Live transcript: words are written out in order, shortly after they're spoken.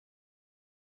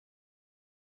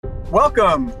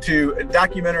Welcome to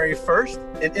Documentary First,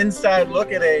 an inside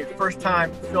look at a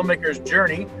first-time filmmaker's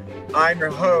journey. I'm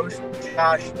your host,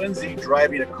 Josh Lindsay,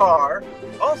 driving a car,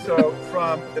 also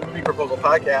from the Movie Proposal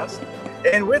Podcast.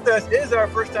 And with us is our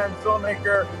first-time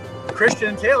filmmaker,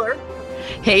 Christian Taylor.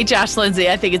 Hey, Josh Lindsay,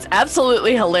 I think it's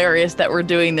absolutely hilarious that we're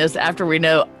doing this after we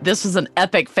know this was an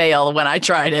epic fail when I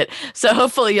tried it. So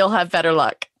hopefully you'll have better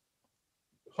luck.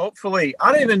 Hopefully.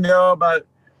 I don't even know about,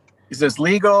 is this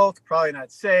legal? It's probably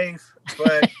not safe,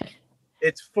 but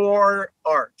it's for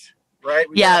art, right?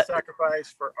 We gotta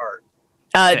sacrifice for art.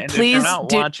 And please, if you're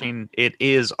not watching, it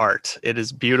is art. It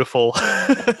is beautiful.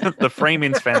 The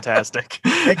framing's fantastic.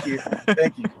 Thank you.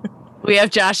 Thank you. We have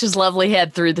Josh's lovely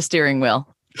head through the steering wheel.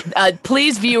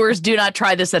 Please, viewers, do not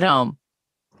try this at home.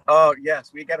 Oh,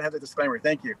 yes. We got to have the disclaimer.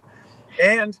 Thank you.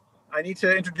 And I need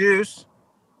to introduce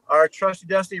our trusty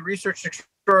dusty research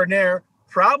extraordinaire,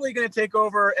 probably going to take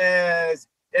over as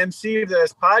MC of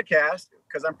this podcast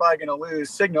because I'm probably going to lose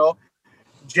signal,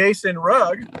 Jason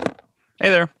Rugg. Hey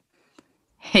there.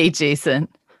 Hey, Jason.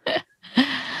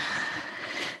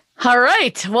 All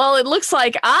right. Well, it looks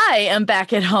like I am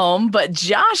back at home, but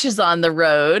Josh is on the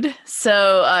road.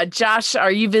 So, Josh,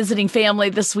 are you visiting family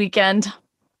this weekend?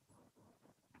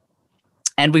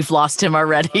 And we've lost him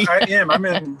already. I am. I'm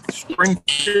in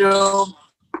Springfield.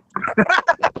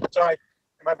 Sorry.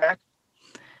 Am I back?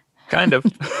 Kind of.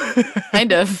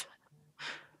 Kind of.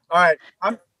 All right.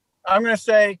 I'm going to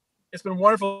say it's been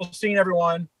wonderful seeing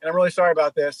everyone, and I'm really sorry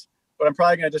about this, but I'm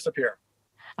probably going to disappear.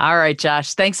 All right,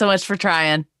 Josh. Thanks so much for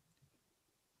trying.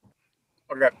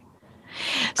 Okay.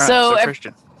 So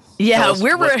Christian, what's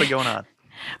been going on?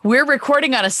 We're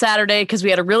recording on a Saturday because we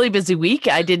had a really busy week.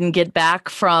 I didn't get back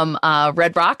from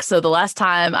Red Rock. So the last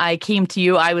time I came to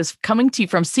you, I was coming to you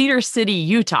from Cedar City,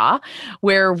 Utah,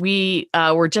 where we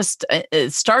were just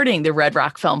starting the Red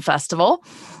Rock Film Festival.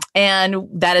 And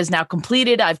that is now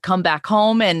completed. I've come back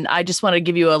home, and I just want to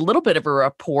give you a little bit of a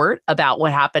report about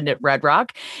what happened at Red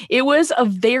Rock. It was a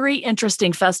very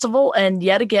interesting festival, and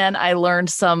yet again, I learned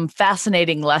some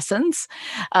fascinating lessons.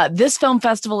 This film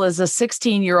festival is a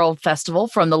 16-year-old festival.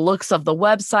 From the looks of the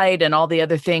website and all the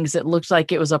other things, it looked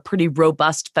like it was a pretty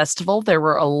robust festival. There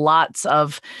were lots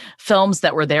of films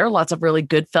that were there, lots of really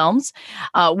good films.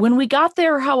 When we got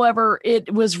there, however,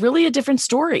 it was really a different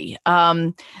story.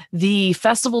 The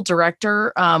festival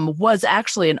director was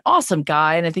actually an awesome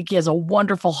guy, and I think he has a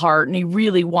wonderful heart, and he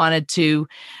really wanted to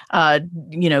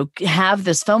have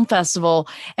this film festival,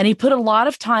 and he put a lot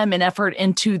of time and effort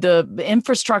into the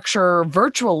infrastructure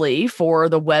virtually for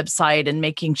the website and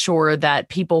making sure that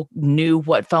people knew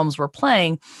what films were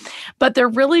playing, but there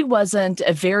really wasn't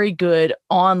a very good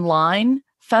online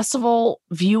festival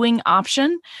viewing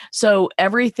option. So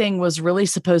everything was really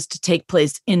supposed to take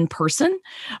place in person,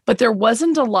 but there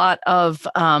wasn't a lot of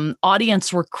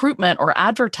audience recruitment or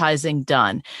advertising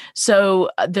done. So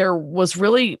there was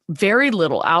really very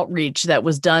little outreach that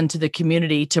was done to the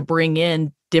community to bring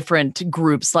in different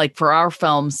groups, like for our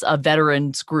films, a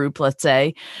veterans group, let's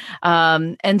say.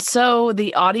 And so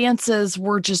the audiences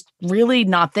were just really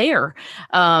not there.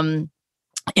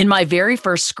 In my very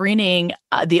first screening,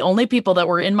 the only people that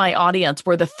were in my audience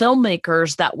were the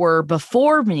filmmakers that were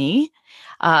before me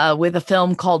with a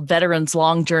film called Veterans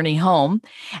Long Journey Home,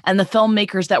 and the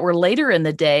filmmakers that were later in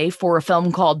the day for a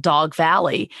film called Dog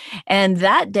Valley. And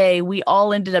that day, we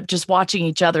all ended up just watching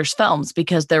each other's films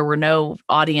because there were no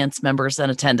audience members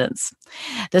in attendance.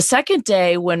 The second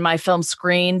day, when my film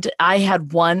screened, I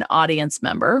had one audience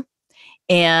member,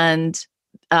 and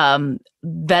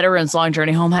Veterans Long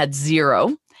Journey Home had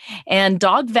 0. And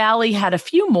Dog Valley had a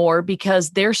few more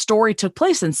because their story took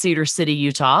place in Cedar City,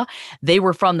 Utah. They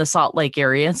were from the Salt Lake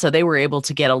area, so they were able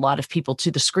to get a lot of people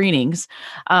to the screenings.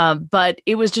 But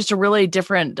it was just a really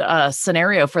different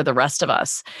scenario for the rest of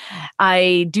us.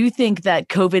 I do think that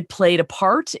COVID played a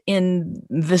part in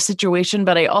the situation,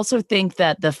 but I also think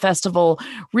that the festival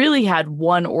really had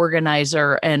one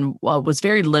organizer and was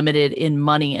very limited in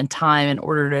money and time in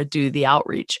order to do the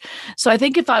outreach. So I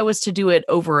think if I was to do it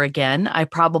over again, I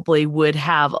probably would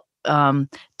have done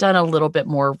a little bit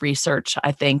more research,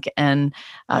 I think, and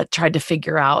tried to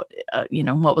figure out,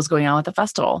 what was going on with the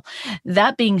festival.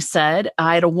 That being said,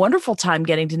 I had a wonderful time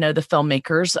getting to know the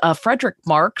filmmakers. Frederick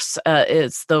Marks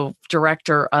is the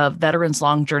director of Veterans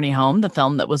Long Journey Home, the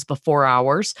film that was before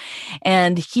ours,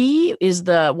 and he is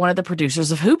one of the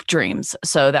producers of Hoop Dreams.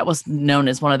 So that was known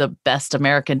as one of the best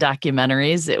American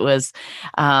documentaries. It was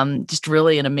just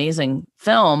really an amazing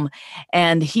film,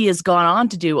 and he has gone on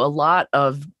to do a lot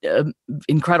of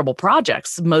incredible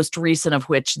projects, most recent of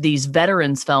which these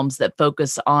veterans films that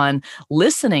focus on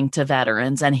listening to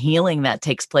veterans and healing that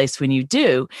takes place when you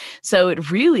do. So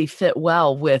it really fit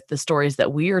well with the stories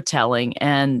that we are telling.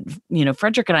 And,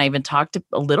 Frederick and I even talked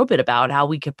a little bit about how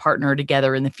we could partner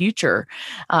together in the future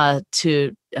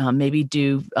to maybe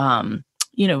do,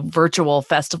 virtual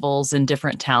festivals in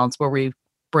different towns where we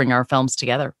bring our films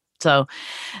together. So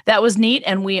that was neat.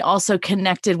 And we also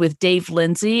connected with Dave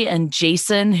Lindsay and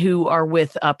Jason, who are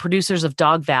with producers of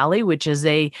Dog Valley, which is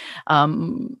a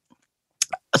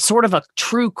sort of a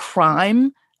true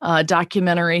crime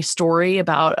documentary story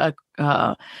about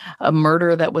a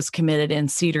murder that was committed in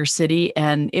Cedar City.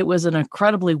 And it was an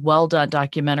incredibly well done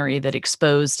documentary that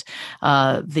exposed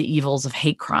the evils of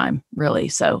hate crime, really.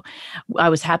 So I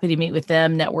was happy to meet with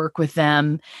them, network with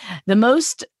them. The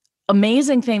most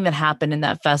amazing thing that happened in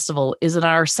that festival is in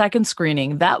our second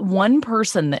screening, that one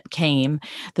person that came,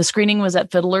 the screening was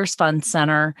at Fiddler's Fun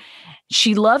Center.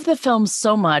 She loved the film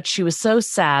so much. She was so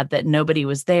sad that nobody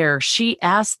was there. She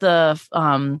asked the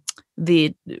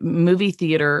movie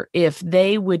theater if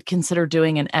they would consider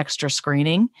doing an extra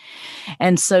screening.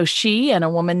 And so she and a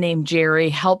woman named Jerry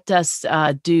helped us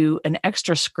do an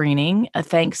extra screening,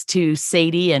 thanks to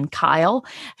Sadie and Kyle,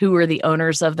 who were the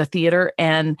owners of the theater.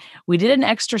 And we did an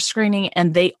extra screening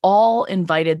and they all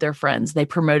invited their friends. They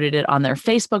promoted it on their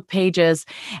Facebook pages.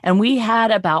 And we had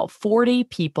about 40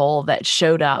 people that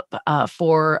showed up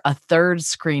for a third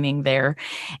screening there.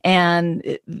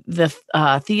 And the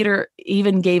theater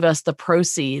even gave us the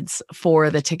proceeds for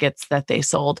the tickets that they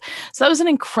sold. So that was an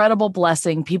incredible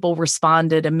blessing. People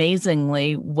responded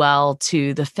amazingly well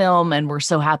to the film and were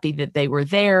so happy that they were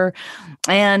there.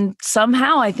 And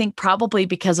somehow, I think probably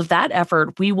because of that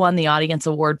effort, we won the Audience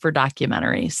Award for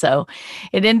Documentary. So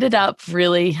it ended up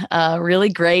really, really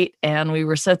great. And we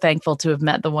were so thankful to have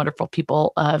met the wonderful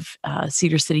people of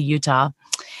Cedar City, Utah.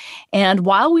 And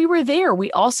while we were there,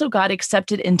 we also got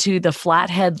accepted into the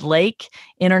Flathead Lake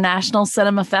International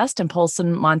Cinema Fest in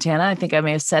Polson, Montana. I think I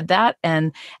may have said that.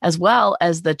 And as well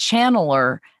as the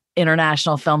Chandler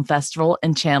International Film Festival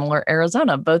in Chandler,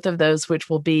 Arizona, both of those which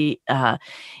will be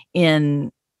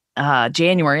in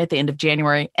January, at the end of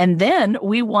January. And then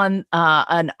we won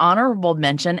an honorable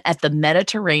mention at the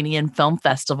Mediterranean Film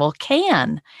Festival,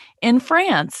 Cannes, in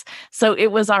France. So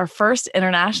it was our first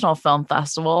international film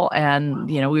festival. And,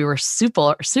 we were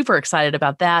super, super excited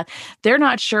about that. They're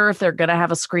not sure if they're going to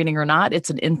have a screening or not.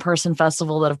 It's an in-person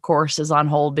festival that, of course, is on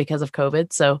hold because of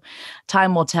COVID. So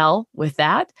time will tell with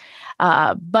that.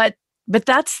 But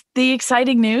that's the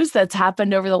exciting news that's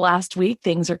happened over the last week.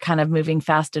 Things are kind of moving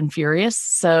fast and furious.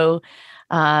 So,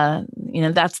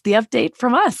 that's the update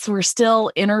from us. We're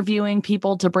still interviewing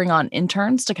people to bring on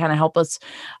interns to kind of help us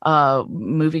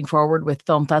moving forward with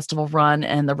Film Festival Run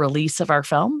and the release of our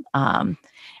film.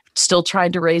 Still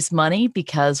trying to raise money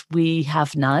because we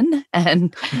have none,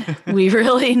 and we have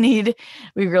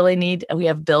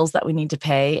bills that we need to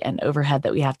pay and overhead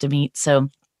that we have to meet. So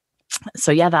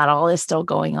yeah, that all is still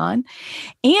going on.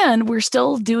 And we're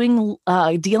still dealing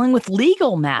with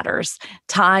legal matters,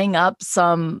 tying up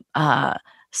some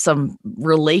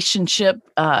relationship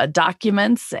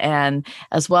documents, and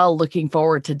as well looking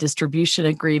forward to distribution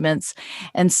agreements.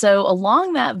 And so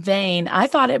along that vein, I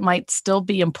thought it might still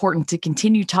be important to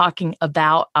continue talking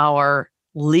about our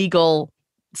legal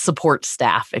support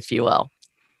staff, if you will.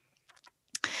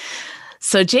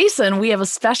 So Jason, we have a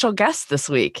special guest this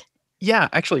week. Yeah,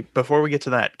 actually, before we get to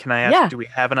that, can I ask, do we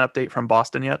have an update from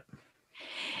Boston yet?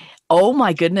 Oh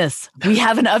my goodness. We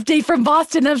have an update from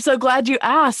Boston. I'm so glad you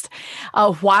asked.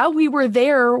 While we were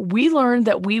there, we learned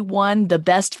that we won the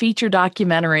Best Feature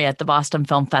Documentary at the Boston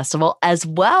Film Festival, as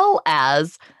well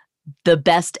as the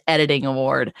Best Editing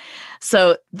Award.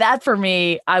 So that, for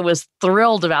me, I was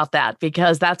thrilled about that,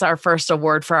 because that's our first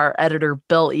award for our editor,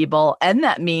 Bill Ebel. And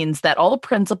that means that all the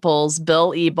principals,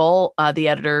 Bill Ebel, the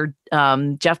editor,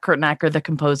 Jeff Kurtnacker, the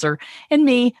composer, and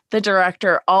me, the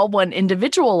director, all won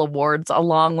individual awards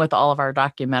along with all of our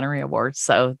documentary awards.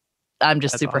 So I'm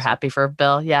just super happy for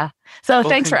Bill. Yeah. So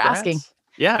thanks for asking.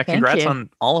 Yeah, congrats on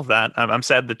all of that. I'm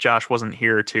sad that Josh wasn't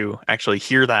here to actually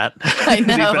hear that. I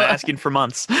know. He's been asking for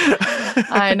months.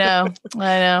 I know.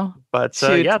 But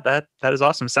that is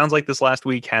awesome. Sounds like this last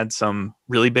week had some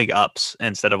really big ups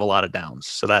instead of a lot of downs.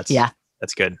 So that's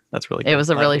good. That's really good. It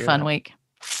was a really fun week.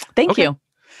 Thank you.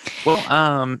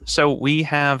 Well, so we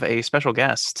have a special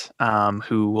guest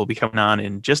who will be coming on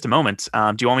in just a moment.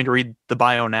 Do you want me to read the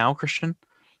bio now, Christian?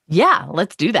 Yeah,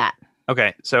 let's do that.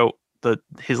 Okay, so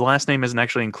his last name isn't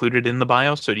actually included in the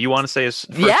bio. So do you want to say his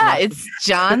first name? It's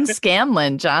John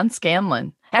Scanlon. John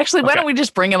Scanlon. Actually, why don't we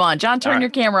just bring him on? John, turn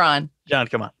your camera on. John,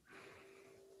 come on.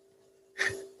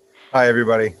 Hi,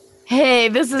 everybody. Hey,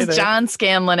 this is there. John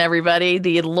Scanlon, everybody,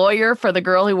 the lawyer for The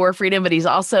Girl Who Wore Freedom, but he's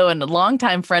also a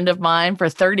longtime friend of mine for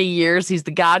 30 years. He's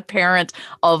the godparent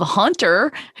of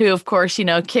Hunter, who, of course,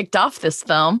 kicked off this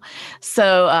film.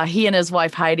 So he and his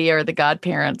wife, Heidi, are the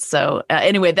godparents. So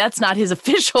anyway, that's not his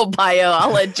official bio.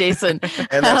 I'll let Jason.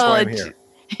 And that's why I'm here.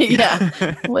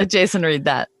 Yeah, let Jason read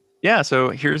that. Yeah, so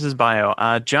here's his bio.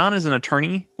 John is an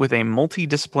attorney with a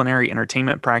multidisciplinary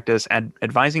entertainment practice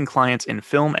advising clients in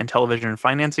film and television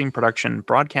financing, production,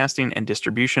 broadcasting, and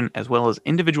distribution, as well as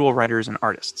individual writers and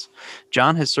artists.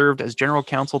 John has served as general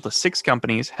counsel to 6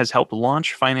 companies, has helped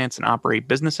launch, finance, and operate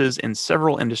businesses in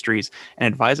several industries,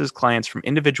 and advises clients from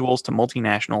individuals to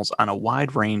multinationals on a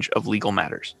wide range of legal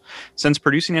matters. Since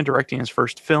producing and directing his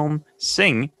first film,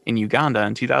 Sing, in Uganda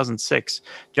in 2006,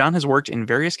 John has worked in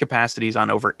various capacities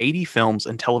on over 80 films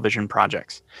and television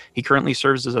projects. He currently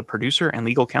serves as a producer and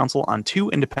legal counsel on 2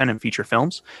 independent feature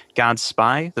films, God's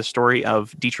Spy, the story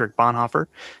of Dietrich Bonhoeffer,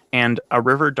 and A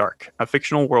River Dark, a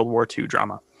fictional World War II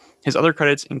drama. His other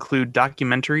credits include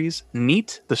documentaries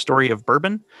Neat, the story of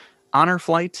Bourbon, Honor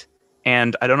Flight,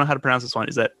 and I don't know how to pronounce this one.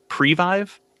 Is that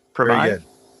Previve? Very good.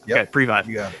 Yep. Okay, Previve.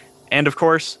 You got it. And of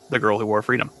course, The Girl Who Wore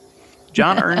Freedom.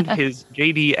 John earned his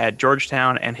JD at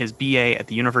Georgetown and his BA at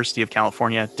the University of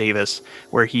California, Davis,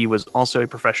 where he was also a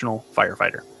professional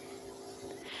firefighter.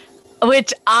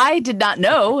 Which I did not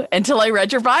know until I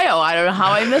read your bio. I don't know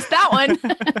how I missed that one.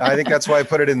 I think that's why I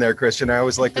put it in there, Christian. I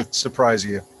always like to surprise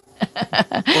you. Well,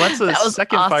 that's the That was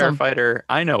second awesome. firefighter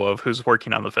I know of who's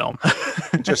working on the film.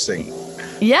 Interesting.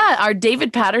 Yeah, our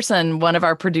David Patterson, one of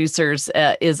our producers,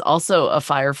 is also a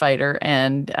firefighter,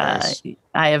 and Nice.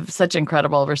 I have such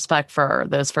incredible respect for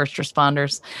those first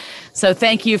responders. So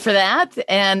thank you for that.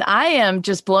 And I am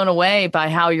just blown away by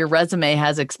how your resume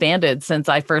has expanded since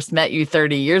I first met you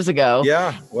 30 years ago.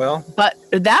 Yeah, well, But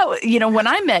that, when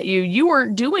I met you, you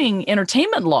weren't doing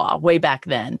entertainment law way back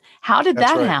then. How did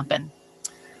That's that right. happen?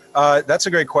 that's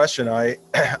a great question.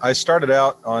 I started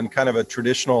out on kind of a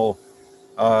traditional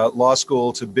law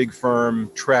school to big firm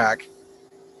track,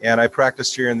 and I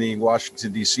practiced here in the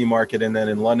Washington, D.C. market and then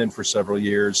in London for several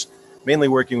years, mainly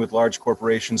working with large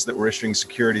corporations that were issuing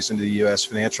securities into the U.S.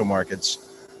 financial markets.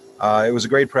 It was a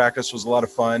great practice, it was a lot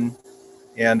of fun,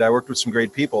 and I worked with some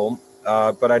great people,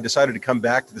 but I decided to come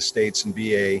back to the States and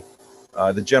be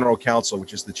the general counsel,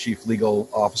 which is the chief legal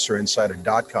officer inside of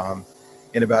 .com,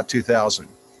 in about 2000.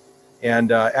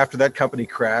 And after that company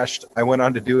crashed, I went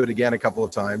on to do it again a couple of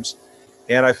times.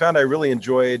 And I found I really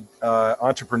enjoyed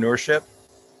entrepreneurship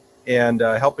and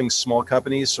helping small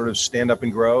companies sort of stand up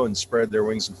and grow and spread their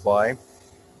wings and fly.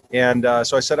 And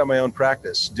so I set up my own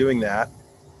practice doing that.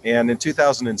 And in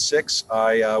 2006,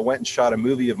 I went and shot a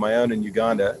movie of my own in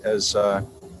Uganda, as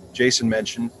Jason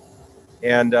mentioned.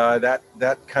 And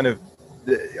that kind of,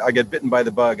 I get bitten by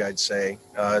the bug, I'd say,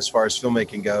 as far as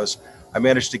filmmaking goes. I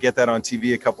managed to get that on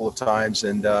TV a couple of times,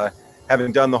 and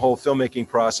having done the whole filmmaking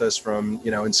process from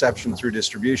inception through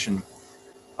distribution,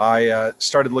 I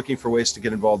started looking for ways to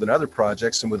get involved in other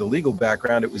projects. And with a legal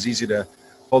background, it was easy to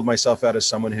hold myself out as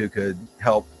someone who could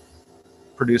help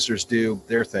producers do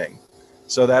their thing.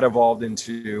 So that evolved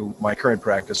into my current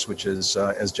practice, which is,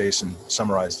 as Jason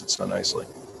summarized it so nicely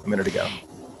a minute ago.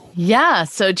 Yeah.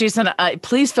 So, Jason,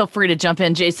 please feel free to jump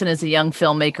in. Jason is a young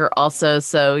filmmaker also,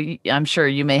 so I'm sure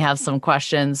you may have some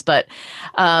questions. But,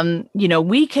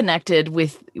 we connected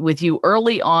with you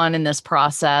early on in this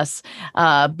process.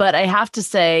 But I have to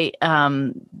say,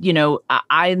 I'm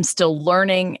still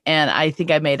learning, and I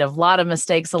think I made a lot of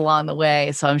mistakes along the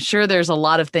way. So I'm sure there's a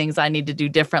lot of things I need to do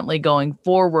differently going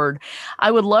forward.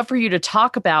 I would love for you to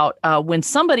talk about when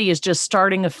somebody is just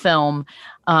starting a film.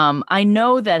 I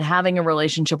know that having a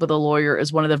relationship with a lawyer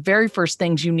is one of the very first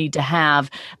things you need to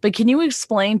have, but can you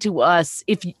explain to us,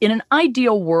 if in an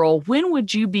ideal world, when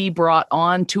would you be brought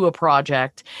on to a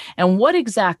project, and what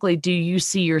exactly do you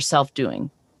see yourself doing?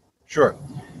 Sure.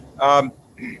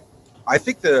 I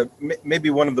think maybe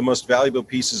one of the most valuable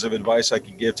pieces of advice I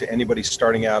could give to anybody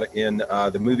starting out in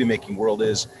the movie making world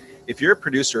is, if you're a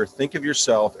producer, think of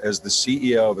yourself as the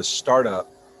CEO of a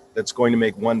startup that's going to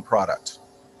make one product.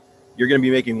 You're going to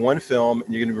be making one film,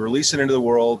 and you're going to be releasing it into the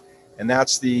world, and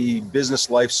that's the business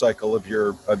life cycle of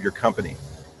your company.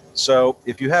 So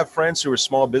if you have friends who are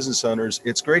small business owners,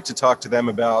 it's great to talk to them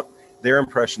about their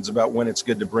impressions about when it's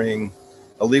good to bring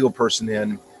a legal person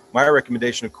in. My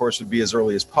recommendation, of course, would be as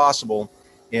early as possible,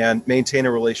 and maintain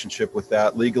a relationship with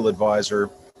that legal advisor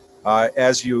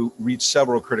as you reach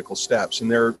several critical steps. And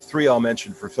there are 3 I'll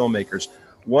mention for filmmakers.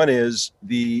 One is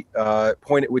the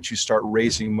point at which you start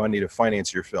raising money to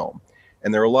finance your film.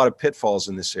 And there are a lot of pitfalls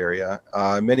in this area.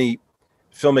 Many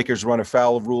filmmakers run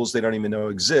afoul of rules they don't even know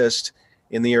exist.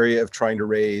 in the area of trying to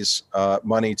raise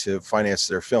money to finance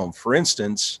their film. For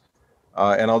instance,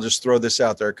 and I'll just throw this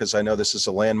out there because I know this is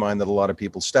a landmine that a lot of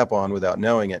people step on without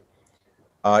knowing it.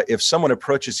 If someone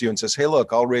approaches you and says, hey,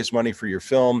 look, I'll raise money for your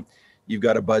film. You've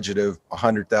got a budget of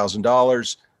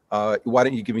 $100,000. Why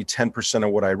don't you give me 10%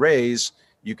 of what I raise?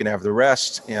 You can have the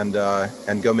rest and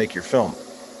go make your film.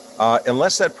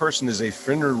 Unless that person is a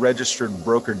FINRA registered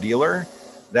broker dealer,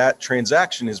 that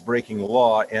transaction is breaking the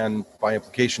law, and by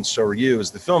implication, so are you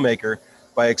as the filmmaker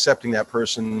by accepting that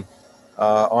person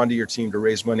onto your team to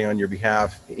raise money on your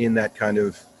behalf in that kind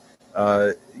of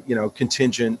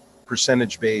contingent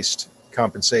percentage-based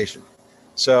compensation.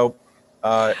 So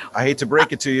I hate to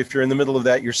break it to you if you're in the middle of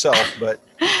that yourself, but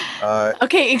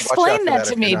okay, explain that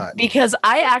to me, because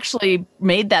I actually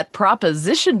made that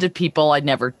proposition to people. I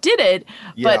never did it,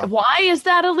 but why is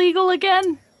that illegal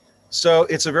again? So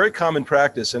it's a very common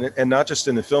practice, and not just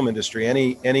in the film industry.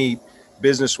 Any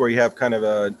business where you have kind of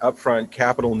an upfront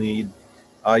capital need,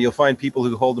 you'll find people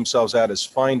who hold themselves out as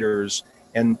finders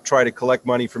and try to collect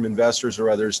money from investors or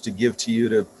others to give to you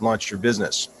to launch your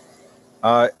business.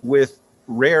 With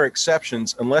rare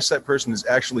exceptions, unless that person is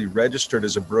actually registered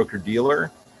as a broker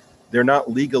dealer, they're not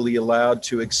legally allowed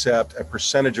to accept a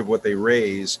percentage of what they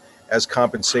raise as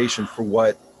compensation for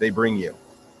what they bring you.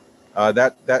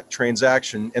 That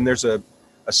transaction, and there's a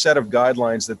set of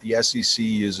guidelines that the SEC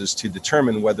uses to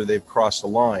determine whether they've crossed a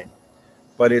line,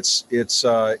 but it's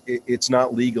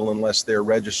not legal unless they're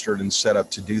registered and set up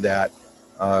to do that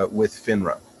with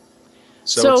FINRA.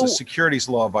 So it's a securities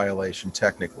law violation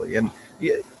technically, and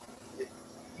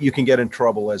you can get in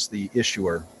trouble as the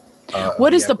issuer.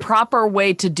 What is the proper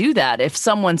way to do that? If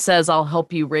someone says, I'll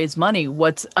help you raise money,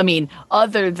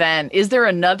 is there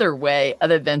another way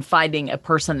other than finding a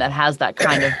person that has that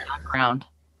kind of background?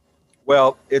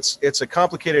 Well, it's a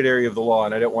complicated area of the law,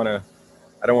 and I don't want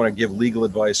to give legal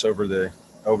advice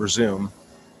over Zoom.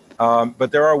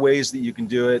 But there are ways that you can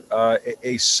do it.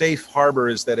 A safe harbor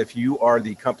is that if you are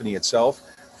the company itself,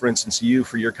 for instance, you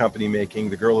for your company making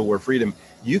The Girl Who Wore Freedom,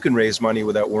 you can raise money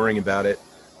without worrying about it.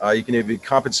 You can even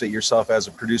compensate yourself as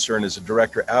a producer and as a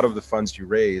director out of the funds you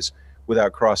raise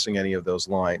without crossing any of those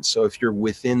lines. So if you're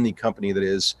within the company that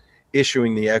is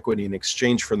issuing the equity in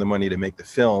exchange for the money to make the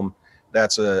film,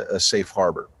 that's a safe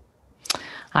harbor.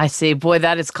 I see. Boy,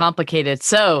 that is complicated.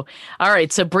 So, all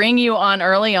right. So bring you on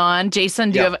early on.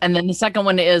 Jason, do you have, and then the second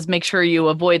one is make sure you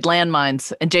avoid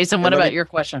landmines. And Jason, what about your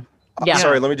question? Yeah.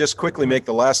 Sorry, let me just quickly make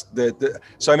the last.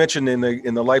 So I mentioned in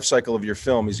the life cycle of your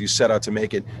film, as you set out to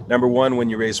make it. Number one, when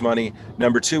you raise money.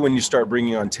 Number two, when you start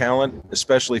bringing on talent,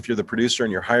 especially if you're the producer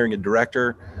and you're hiring a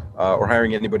director or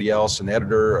hiring anybody else, an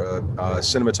editor, a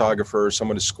cinematographer,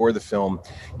 someone to score the film.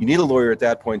 You need a lawyer at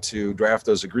that point to draft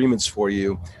those agreements for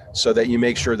you, so that you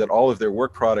make sure that all of their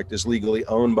work product is legally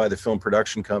owned by the film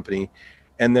production company.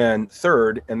 And then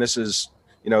third, and this is,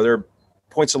 there are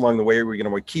points along the way where you're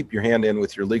going to keep your hand in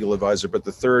with your legal advisor, but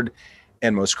the third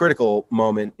and most critical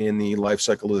moment in the life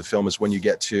cycle of the film is when you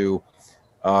get to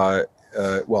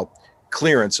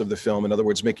clearance of the film. In other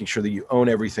words, making sure that you own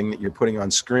everything that you're putting on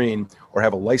screen or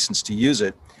have a license to use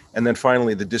it. And then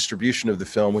finally, the distribution of the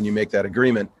film when you make that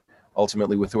agreement,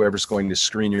 ultimately with whoever's going to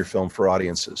screen your film for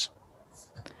audiences.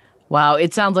 Wow,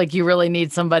 it sounds like you really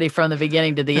need somebody from the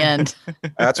beginning to the end.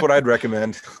 That's what I'd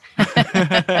recommend.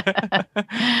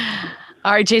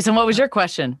 All right, Jason, what was your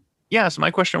question? Yeah, so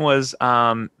my question was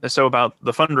so about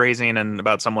the fundraising and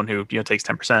about someone who takes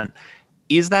 10%.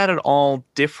 Is that at all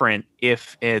different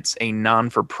if it's a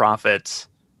non-for-profit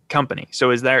company? So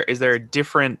is there a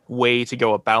different way to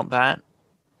go about that?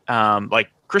 Like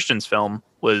Christian's film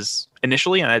was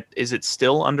initially, and is it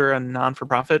still under a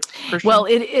non-for-profit? Christian? Well,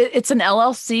 it's an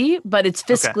LLC, but it's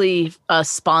fiscally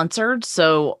sponsored.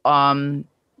 So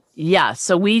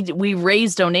so we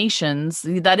raise donations.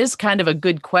 That is kind of a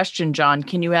good question, John.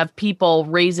 Can you have people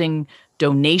raising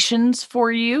donations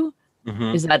for you?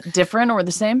 Mm-hmm. Is that different or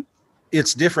the same?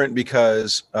 It's different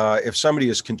because if somebody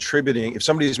is contributing, if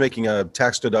somebody is making a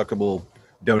tax-deductible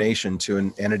donation to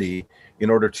an entity in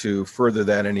order to further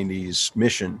that entity's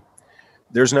mission,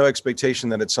 there's no expectation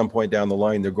that at some point down the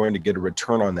line they're going to get a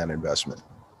return on that investment,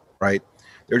 right?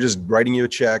 They're just writing you a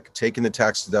check, taking the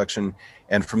tax deduction,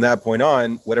 and from that point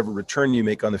on, whatever return you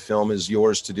make on the film is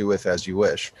yours to do with as you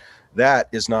wish. That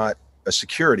is not a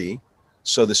security,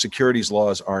 so the securities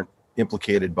laws aren't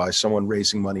implicated by someone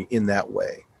raising money in that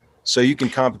way. So you can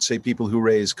compensate people who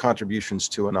raise contributions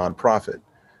to a nonprofit,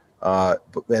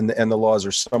 and the laws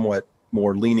are somewhat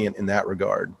more lenient in that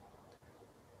regard.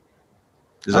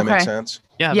 Does that make sense?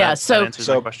 Yeah. That answers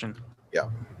my question. Yeah.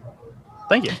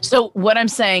 Thank you. So what I'm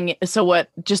saying,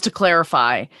 just to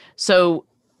clarify, so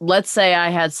let's say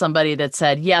I had somebody that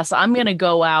said, yes, I'm going to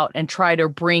go out and try to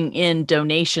bring in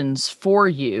donations for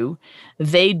you.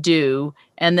 They do.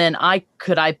 And then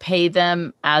could I pay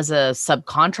them as a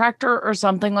subcontractor or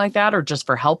something like that, or just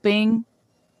for helping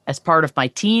as part of my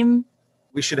team?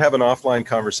 We should have an offline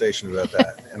conversation about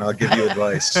that, and I'll give you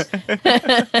advice.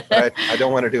 But I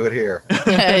don't want to do it here.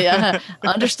 Yeah,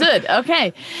 understood.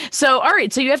 Okay. So, all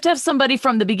right. So you have to have somebody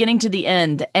from the beginning to the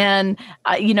end. And,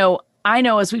 I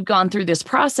know as we've gone through this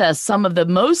process, some of the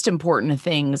most important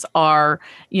things are,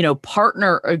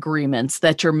 partner agreements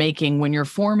that you're making when you're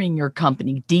forming your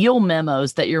company, deal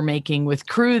memos that you're making with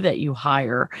crew that you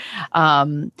hire.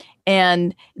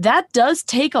 And that does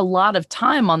take a lot of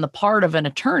time on the part of an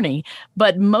attorney.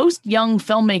 But most young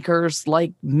filmmakers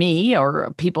like me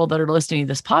or people that are listening to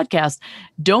this podcast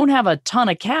don't have a ton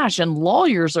of cash, and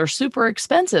lawyers are super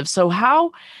expensive. So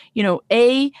how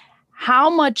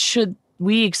much should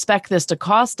we expect this to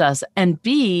cost us? And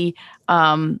B,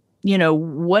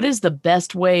 what is the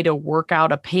best way to work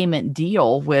out a payment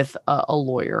deal with a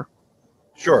lawyer?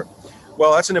 Sure.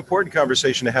 Well, that's an important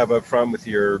conversation to have up front with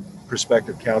your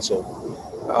prospective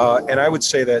counsel. And I would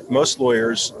say that most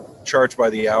lawyers charge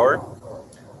by the hour.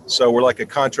 So we're like a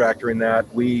contractor in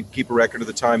that we keep a record of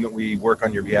the time that we work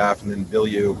on your behalf and then bill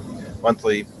you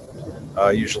monthly,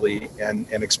 usually, and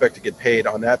expect to get paid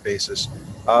on that basis.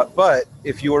 But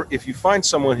if you find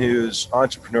someone who's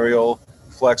entrepreneurial,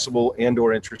 flexible, and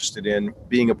or interested in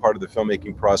being a part of the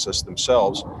filmmaking process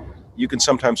themselves, you can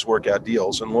sometimes work out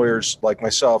deals. And lawyers like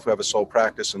myself who have a sole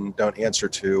practice and don't answer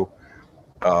to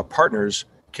partners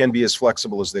can be as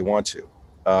flexible as they want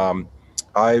to.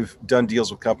 I've done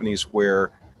deals with companies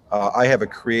where I have a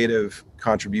creative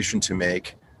contribution to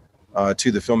make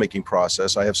to the filmmaking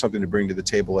process. I have something to bring to the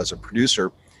table as a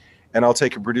producer, and I'll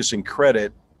take a producing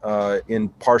credit in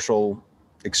partial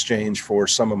exchange for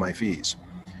some of my fees.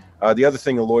 The other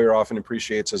thing a lawyer often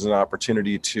appreciates is an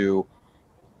opportunity to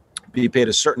be paid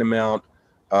a certain amount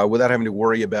without having to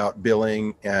worry about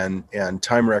billing and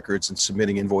time records and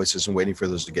submitting invoices and waiting for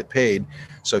those to get paid.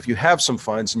 So if you have some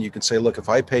funds and you can say, look, if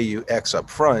I pay you X up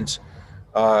front,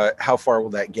 how far will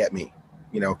that get me?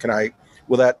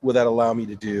 Will that allow me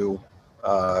to do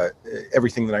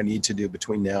everything that I need to do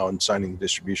between now and signing the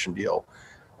distribution deal?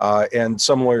 And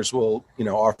some lawyers will,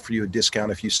 offer you a discount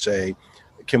if you say,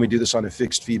 can we do this on a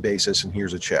fixed fee basis and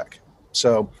here's a check?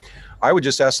 So I would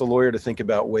just ask the lawyer to think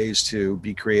about ways to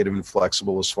be creative and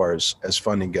flexible as far as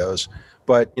funding goes.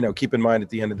 But, keep in mind at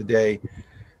the end of the day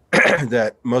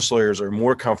that most lawyers are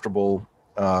more comfortable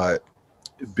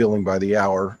billing by the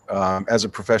hour. As a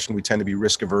profession, we tend to be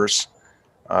risk averse,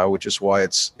 which is why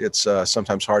it's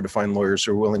sometimes hard to find lawyers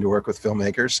who are willing to work with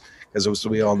filmmakers, because as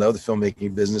we all know, the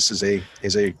filmmaking business is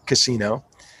a casino.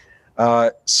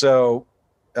 So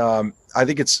I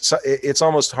think it's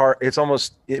almost hard. It's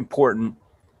almost important,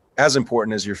 as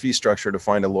important as your fee structure, to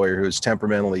find a lawyer who is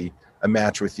temperamentally a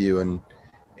match with you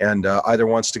and either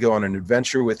wants to go on an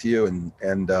adventure with you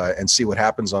and see what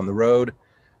happens on the road.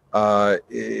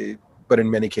 But in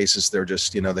many cases, they're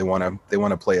just, they want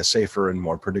to play a safer and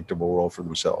more predictable role for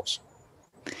themselves.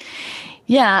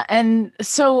 Yeah. And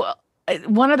so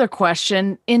one other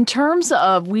question, in terms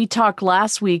of, we talked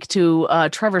last week to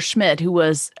Trevor Schmidt, who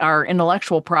was our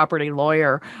intellectual property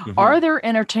lawyer. Mm-hmm. Are there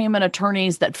entertainment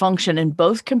attorneys that function in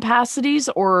both capacities,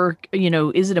 or,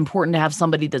 is it important to have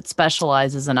somebody that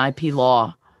specializes in IP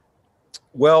law?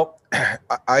 Well,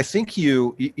 I think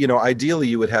ideally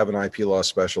you would have an IP law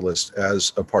specialist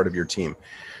as a part of your team.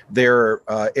 There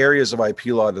are areas of IP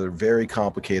law that are very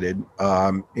complicated.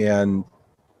 And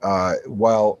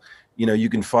while, you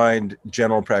can find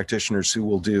general practitioners who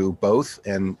will do both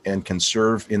and can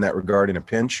serve in that regard in a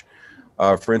pinch.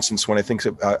 For instance, when I think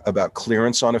about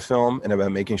clearance on a film and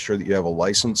about making sure that you have a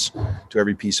license to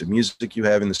every piece of music you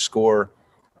have in the score,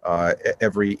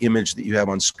 every image that you have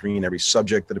on screen, every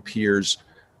subject that appears,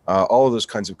 all of those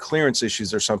kinds of clearance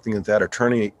issues are something that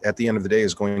attorney at the end of the day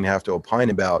is going to have to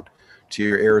opine about to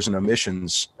your errors and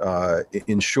omissions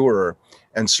insurer,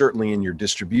 and certainly in your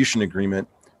distribution agreement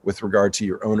with regard to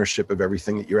your ownership of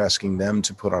everything that you're asking them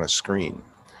to put on a screen.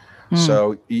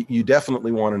 So you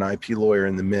definitely want an IP lawyer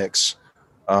in the mix,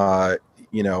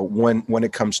 when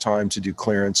it comes time to do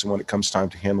clearance and when it comes time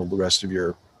to handle the rest of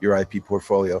your IP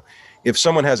portfolio. If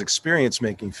someone has experience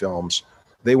making films,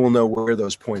 they will know where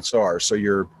those points are. So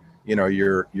your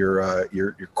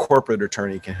corporate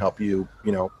attorney can help you,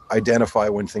 identify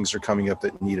when things are coming up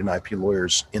that need an IP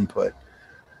lawyer's input.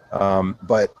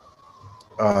 But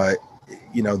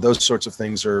those sorts of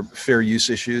things are fair use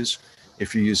issues.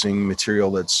 If you're using material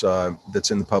that's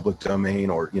in the public domain,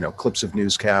 or clips of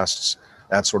newscasts,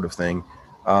 that sort of thing.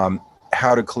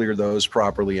 how to clear those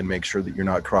properly and make sure that you're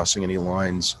not crossing any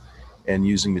lines and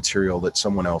using material that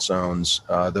someone else owns.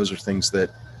 Those are things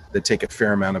that take a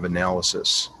fair amount of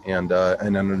analysis and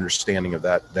an understanding of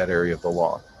that area of the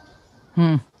law.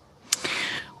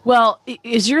 Well,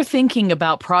 is your thinking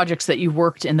about projects that you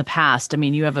worked in the past? I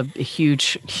mean, you have a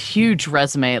huge, huge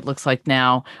resume, it looks like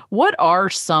now. What are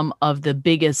some of the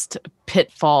biggest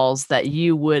pitfalls that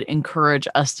you would encourage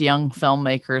us young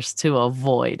filmmakers to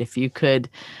avoid? If you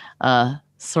could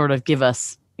sort of give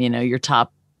us, your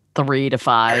top 3 to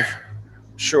 5.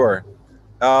 Sure.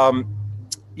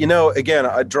 Again,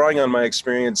 drawing on my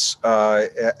experience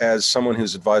as someone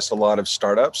who's advised a lot of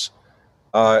startups,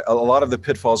 a lot of the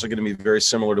pitfalls are going to be very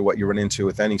similar to what you run into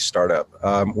with any startup.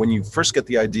 When you first get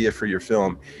the idea for your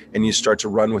film and you start to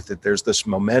run with it, there's this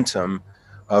momentum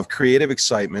of creative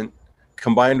excitement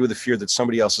combined with the fear that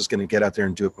somebody else is going to get out there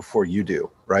and do it before you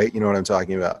do, right? You know what I'm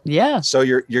talking about? Yeah. So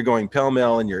you're going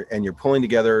pell-mell and you're pulling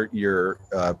together your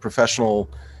professional,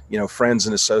 friends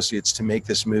and associates to make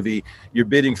this movie. You're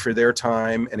bidding for their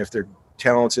time, and if they're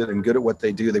talented and good at what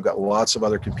they do, they've got lots of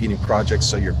other competing projects,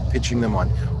 so you're pitching them on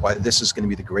why this is going to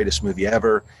be the greatest movie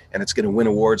ever, and it's going to win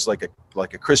awards like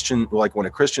one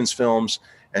of Christian's films,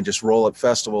 and just roll up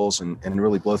festivals and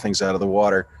really blow things out of the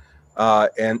water.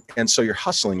 And so you're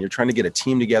hustling, you're trying to get a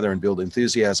team together and build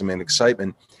enthusiasm and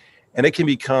excitement, and it can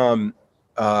become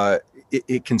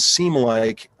it can seem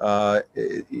like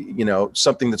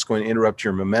something that's going to interrupt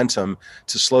your momentum,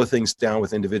 to slow things down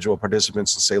with individual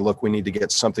participants and say, look, we need to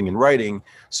get something in writing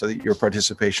so that your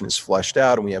participation is fleshed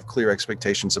out and we have clear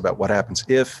expectations about what happens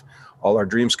if all our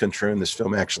dreams come true and this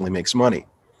film actually makes money.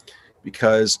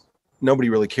 Because nobody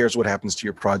really cares what happens to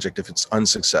your project if it's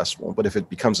unsuccessful, but if it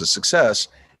becomes a success,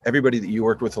 everybody that you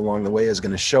worked with along the way is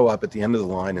going to show up at the end of the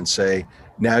line and say,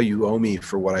 now you owe me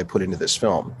for what I put into this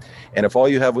film. And if all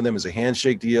you have with them is a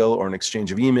handshake deal or an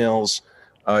exchange of emails,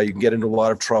 you can get into a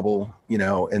lot of trouble,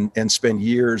 and spend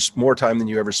years, more time than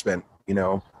you ever spent,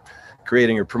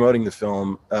 creating or promoting the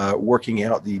film, working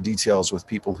out the details with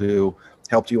people who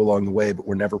helped you along the way, but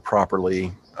were never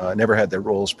had their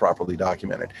roles properly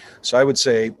documented. So I would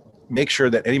say, make sure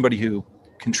that anybody who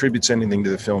contributes anything to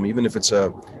the film, even if it's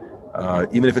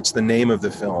the name of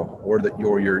the film, or that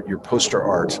your poster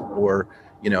art, or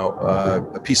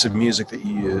a piece of music that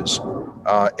you use,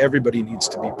 everybody needs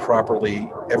to be properly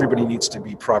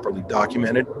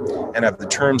documented and have the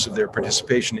terms of their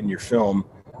participation in your film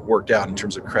worked out in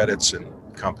terms of credits and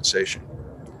compensation.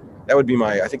 That would be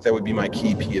my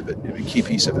key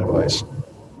piece of advice.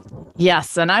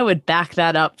 Yes, and I would back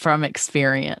that up from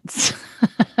experience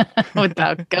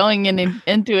without going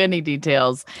into any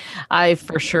details. I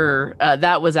for sure,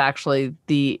 that was actually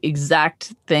the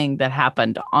exact thing that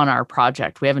happened on our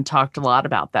project. We haven't talked a lot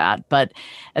about that, but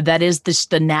that is just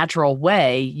the natural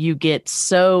way. You get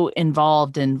so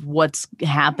involved in what's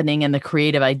happening and the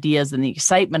creative ideas and the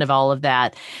excitement of all of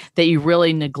that, that you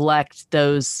really neglect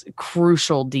those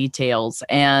crucial details.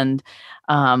 And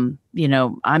I'm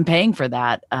paying for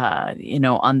that,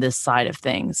 on this side of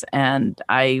things, and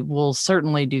I will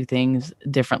certainly do things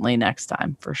differently next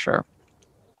time for sure.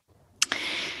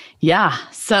 Yeah.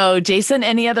 So Jason,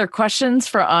 any other questions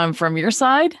from your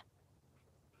side?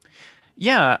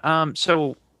 Yeah.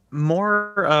 So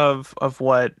more of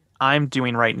what I'm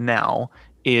doing right now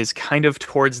is kind of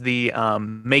towards the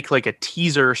make like a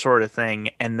teaser sort of thing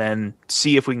and then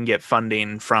see if we can get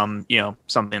funding from,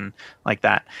 something like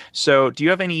that. So do you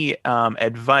have any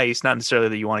advice, not necessarily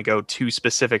that you want to go too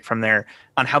specific from there,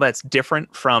 on how that's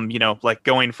different from, like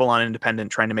going full on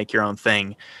independent, trying to make your own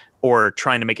thing, or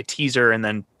trying to make a teaser and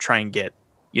then try and get,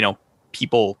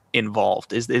 people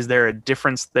involved? Is there a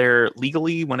difference there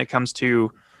legally when it comes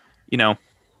to,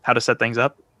 how to set things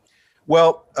up?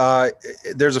 Well,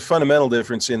 there's a fundamental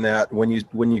difference in that when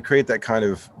you create that kind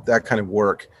of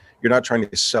work, you're not trying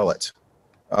to sell it.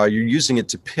 You're using it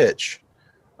to pitch,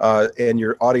 and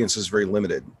your audience is very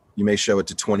limited. You may show it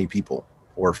to 20 people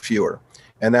or fewer,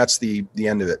 and that's the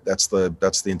end of it. That's the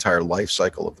entire life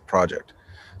cycle of the project.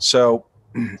 So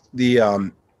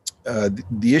the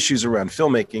issues around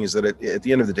filmmaking is that at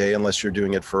the end of the day, unless you're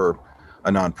doing it for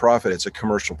a nonprofit, it's a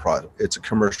commercial product. It's a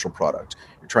commercial product.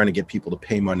 You're trying to get people to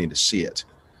pay money to see it.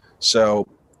 So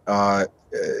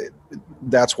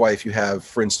that's why if you have,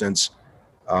 for instance,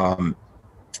 I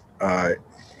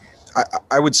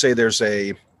would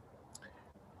say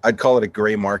I'd call it a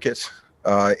gray market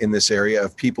in this area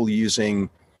of people using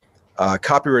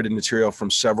copyrighted material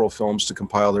from several films to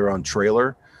compile their own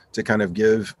trailer to kind of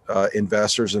give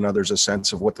investors and others a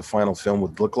sense of what the final film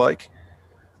would look like.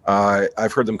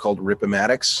 I've heard them called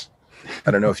rip-o-matics.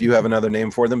 I don't know if you have another name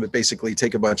for them, but basically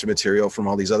take a bunch of material from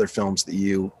all these other films that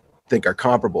you think are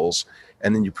comparables,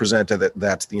 and then you present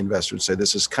that to the investor and say,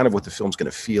 this is kind of what the film's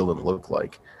going to feel and look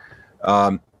like.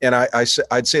 And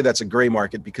I'd say that's a gray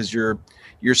market, because you're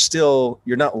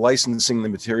not licensing the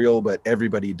material, but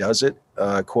everybody does it,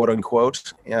 quote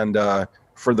unquote. And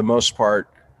for the most part,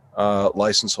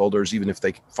 license holders, even if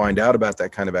they find out about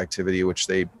that kind of activity, which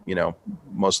they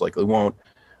most likely won't,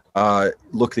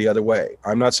 look the other way.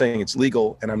 I'm not saying it's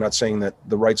legal, and I'm not saying that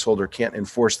the rights holder can't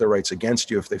enforce their rights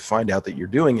against you if they find out that you're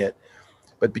doing it.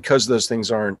 But because those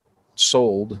things aren't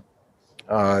sold,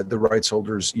 the rights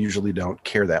holders usually don't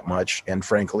care that much. And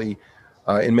frankly,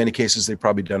 in many cases, they've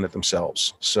probably done it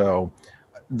themselves. So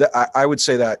I would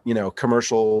say that,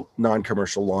 commercial,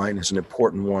 non-commercial line is an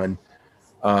important one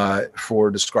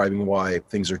for describing why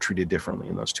things are treated differently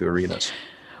in those two arenas.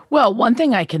 Well, one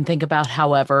thing I can think about,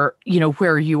 however,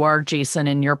 where you are, Jason,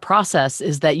 in your process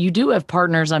is that you do have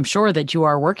partners, I'm sure, that you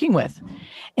are working with.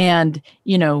 And,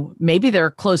 maybe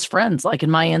they're close friends. Like in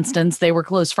my instance, they were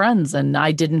close friends and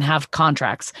I didn't have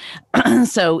contracts.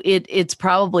 So it's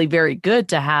probably very good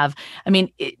to have.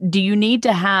 Do you need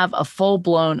to have a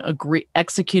full-blown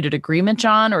executed agreement,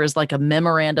 John, or is like a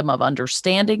memorandum of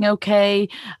understanding okay?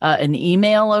 An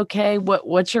email okay?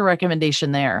 What's your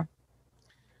recommendation there?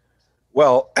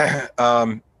 Well,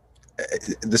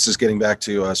 this is getting back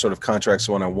to sort of contracts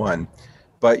 101,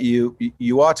 but you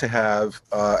ought to have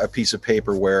a piece of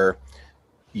paper where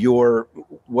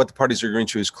what the parties are agreeing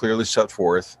to is clearly set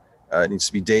forth. It needs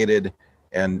to be dated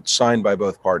and signed by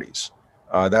both parties.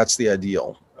 That's the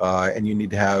ideal. And you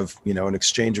need to have, an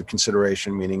exchange of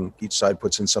consideration, meaning each side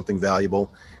puts in something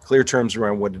valuable, clear terms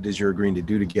around what it is you're agreeing to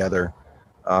do together,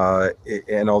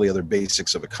 and all the other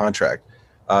basics of a contract.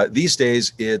 These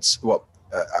days,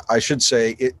 I should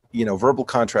say, verbal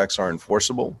contracts are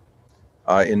enforceable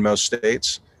in most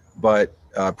states, but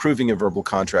proving a verbal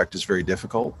contract is very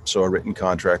difficult. So a written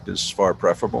contract is far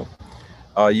preferable.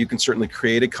 You can certainly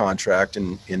create a contract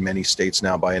in many states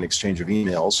now by an exchange of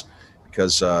emails,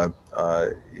 because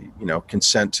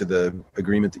consent to the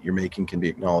agreement that you're making can be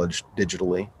acknowledged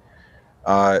digitally.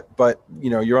 But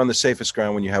you're on the safest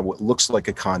ground when you have what looks like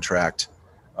a contract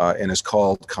and is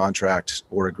called contract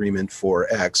or agreement for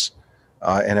X,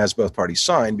 and has both parties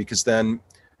sign, because then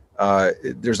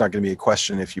there's not going to be a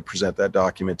question if you present that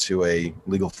document to a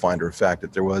legal finder of fact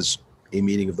that there was a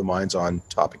meeting of the minds on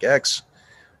topic X.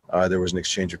 There was an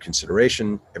exchange of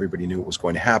consideration. Everybody knew what was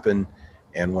going to happen,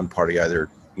 and one party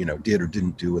either did or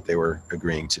didn't do what they were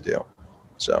agreeing to do.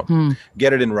 So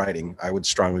get it in writing. I would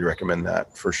strongly recommend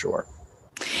that for sure.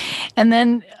 And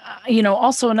then,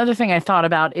 also another thing I thought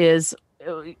about is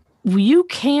you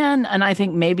can, and I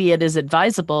think maybe it is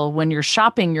advisable when you're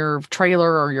shopping your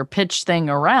trailer or your pitch thing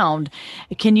around,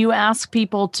 can you ask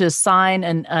people to sign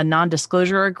a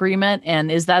non-disclosure agreement?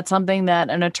 And is that something that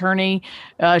an attorney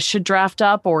should draft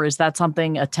up, or is that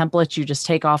something, a template you just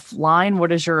take offline?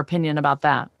 What is your opinion about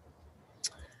that?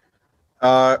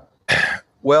 So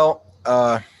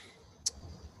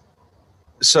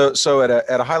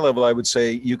at a high level, I would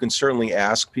say you can certainly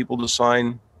ask people to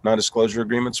sign non-disclosure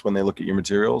agreements when they look at your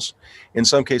materials. In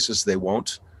some cases, they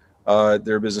won't.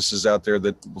 There are businesses out there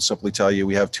that will simply tell you,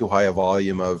 we have too high a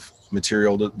volume of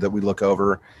material that we look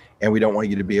over, and we don't want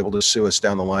you to be able to sue us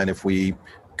down the line if we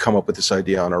come up with this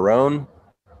idea on our own,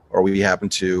 or we happen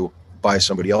to buy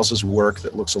somebody else's work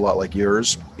that looks a lot like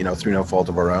yours, through no fault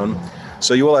of our own.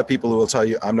 So you will have people who will tell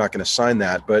you, I'm not going to sign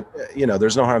that, but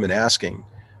there's no harm in asking.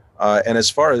 And as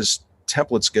far as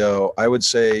templates go, I would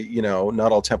say,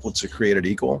 not all templates are created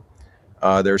equal.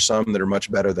 There are some that are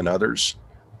much better than others.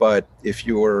 But if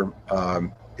you're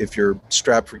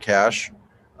strapped for cash,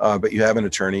 but you have an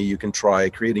attorney, you can try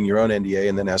creating your own NDA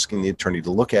and then asking the attorney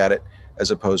to look at it,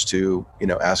 as opposed to,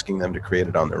 asking them to create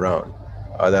it on their own.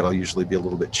 That'll usually be a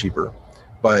little bit cheaper.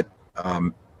 But,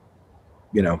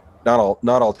 not all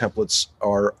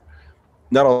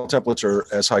templates are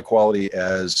as high quality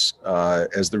as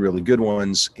the really good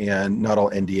ones, and not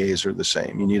all NDAs are the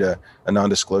same. You need a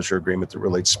non-disclosure agreement that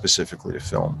relates specifically to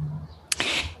film.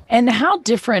 And how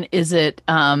different is it?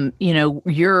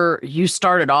 You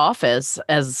started off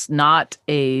as not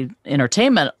a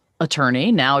entertainment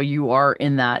attorney. Now you are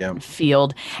in that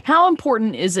field. How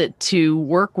important is it to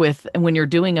work with, when you're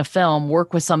doing a film,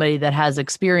 work with somebody that has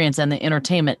experience in the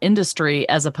entertainment industry,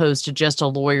 as opposed to just a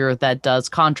lawyer that does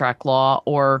contract law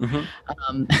or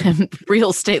real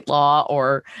estate law,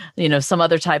 or, some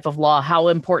other type of law? How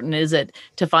important is it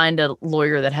to find a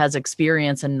lawyer that has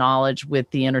experience and knowledge with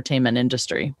the entertainment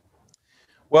industry?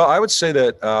 Well, I would say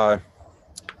that,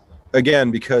 again,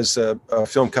 because a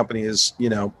film company is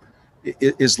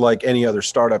like any other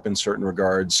startup in certain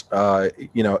regards.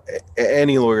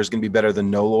 Any lawyer is going to be better than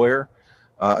no lawyer.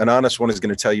 An honest one is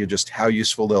going to tell you just how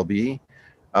useful they'll be.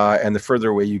 And the further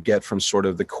away you get from sort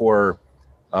of the core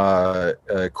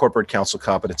corporate counsel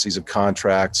competencies of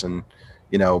contracts and,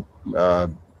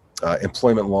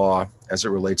 employment law as it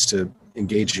relates to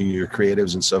engaging your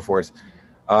creatives and so forth,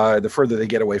 the further they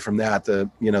get away from that, the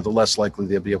less likely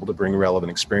they'll be able to bring relevant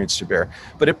experience to bear.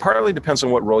 But it partly depends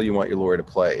on what role you want your lawyer to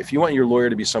play. If you want your lawyer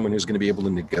to be someone who's going to be able to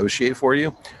negotiate for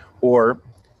you, or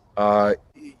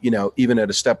even at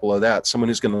a step below that, someone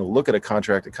who's going to look at a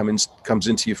contract that comes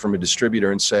into you from a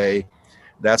distributor and say,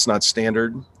 that's not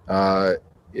standard.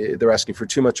 They're asking for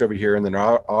too much over here, and they're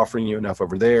not offering you enough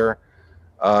over there.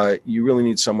 You really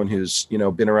need someone who's,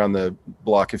 been around the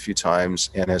block a few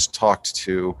times and has talked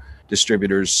to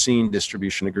distributors, seen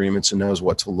distribution agreements, and knows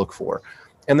what to look for.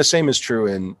 And the same is true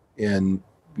in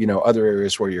other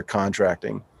areas where you're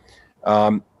contracting.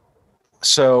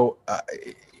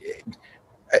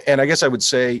 And I guess I would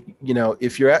say,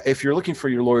 if you're looking for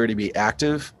your lawyer to be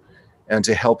active and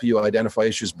to help you identify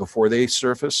issues before they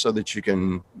surface so that you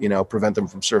can, prevent them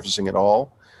from surfacing at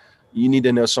all, you need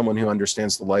to know someone who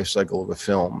understands the life cycle of a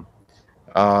film.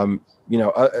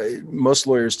 Most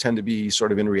lawyers tend to be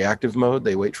sort of in reactive mode.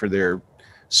 They wait for their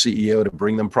CEO to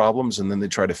bring them problems and then they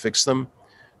try to fix them.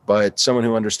 But someone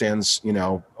who understands,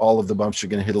 all of the bumps you're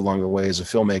going to hit along the way as a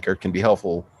filmmaker can be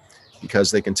helpful,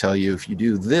 because they can tell you, if you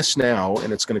do this now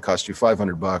and it's going to cost you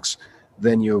 $500,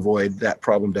 then you avoid that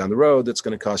problem down the road that's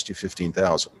going to cost you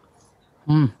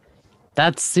 $15,000.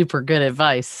 That's super good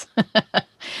advice.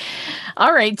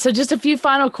 All right. So just a few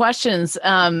final questions.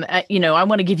 I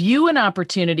want to give you an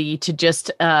opportunity to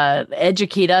just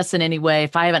educate us in any way.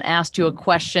 If I haven't asked you a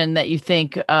question that you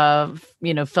think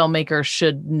filmmakers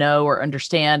should know or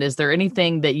understand, is there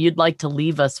anything that you'd like to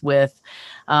leave us with,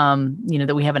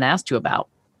 that we haven't asked you about?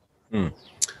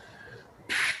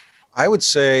 I would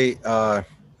say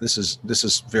this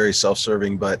is very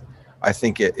self-serving, but I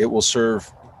think it will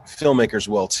serve filmmakers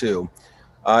well too.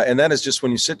 And that is just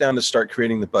when you sit down to start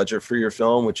creating the budget for your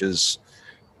film, which is,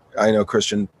 I know,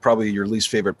 Christian, probably your least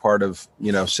favorite part of,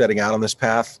 setting out on this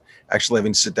path, actually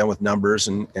having to sit down with numbers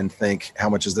and think, how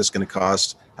much is this going to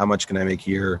cost? How much can I make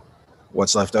here?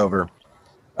 What's left over?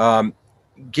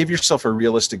 Give yourself a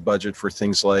realistic budget for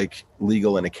things like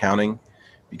legal and accounting,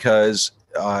 because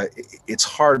it's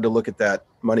hard to look at that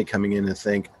money coming in and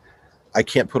think, I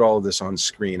can't put all of this on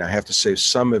screen. I have to save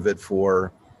some of it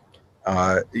for,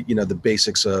 the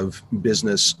basics of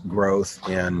business growth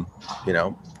and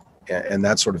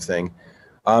that sort of thing.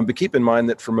 But keep in mind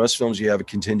that for most films, you have a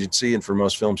contingency, and for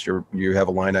most films, you have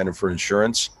a line item for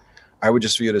insurance. I would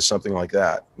just view it as something like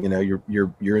that.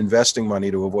 You're investing money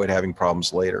to avoid having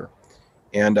problems later.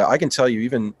 And I can tell you,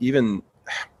 even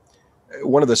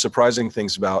one of the surprising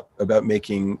things about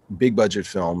making big budget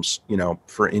films,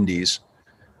 for indies,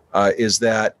 is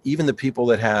that even the people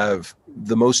that have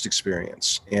the most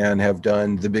experience and have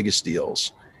done the biggest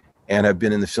deals and have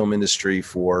been in the film industry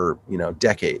for,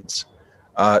 decades,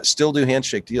 still do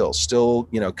handshake deals, still,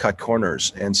 cut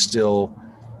corners, and still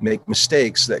make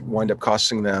mistakes that wind up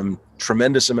costing them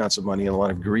tremendous amounts of money and a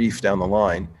lot of grief down the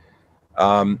line.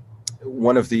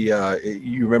 One of the,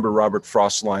 you remember Robert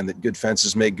Frost's line that good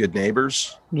fences make good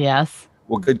neighbors? Yes.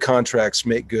 Well, good contracts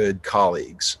make good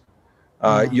colleagues.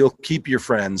 You'll keep your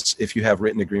friends if you have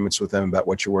written agreements with them about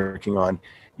what you're working on.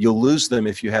 You'll lose them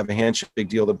if you have a handshake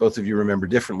deal that both of you remember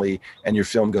differently, and your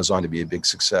film goes on to be a big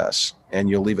success. And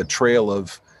you'll leave a trail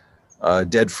of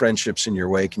dead friendships in your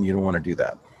wake, and you don't want to do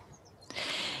that.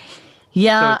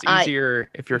 Yeah, so it's easier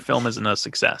if your film isn't a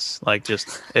success. Like,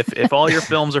 just if all your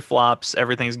films are flops,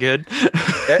 everything's good.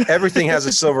 Everything has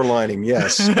a silver lining.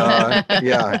 Yes.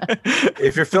 Yeah.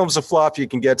 If your film's a flop, you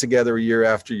can get together a year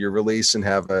after your release and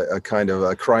have a kind of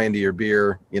a cry into your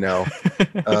beer,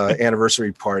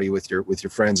 anniversary party with your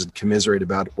friends and commiserate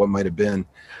about what might have been.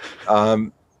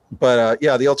 But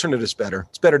the alternative is better.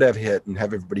 It's better to have a hit and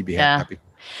have everybody be happy.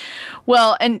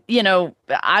 Well, and,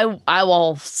 I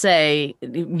will say,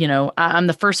 I'm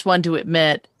the first one to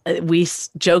admit, we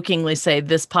jokingly say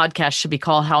this podcast should be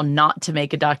called How Not to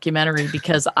Make a Documentary,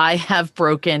 because I have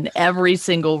broken every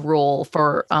single rule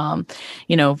for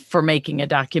making a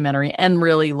documentary and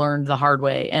really learned the hard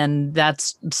way. And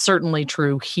that's certainly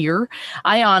true here.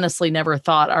 I honestly never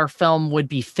thought our film would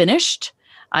be finished.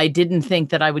 I didn't think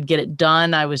that I would get it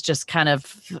done. I was just kind of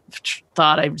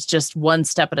thought I was just one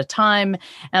step at a time.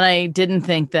 And I didn't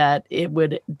think that it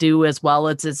would do as well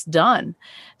as it's done.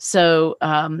 So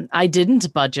I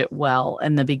didn't budget well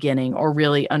in the beginning or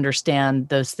really understand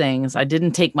those things. I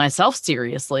didn't take myself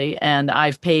seriously, and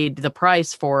I've paid the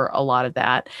price for a lot of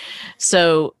that.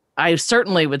 So I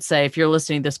certainly would say, if you're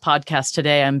listening to this podcast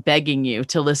today, I'm begging you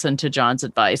to listen to John's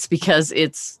advice, because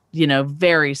it's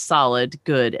very solid,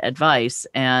 good advice,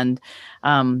 and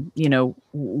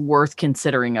worth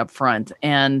considering up front.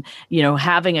 And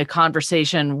having a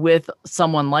conversation with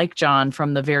someone like John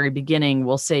from the very beginning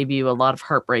will save you a lot of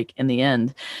heartbreak in the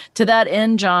end. To that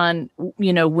end, John,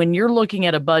 when you're looking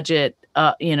at a budget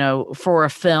for a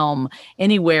film,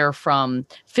 anywhere from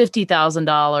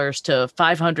 $50,000 to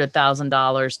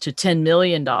 $500,000 to $10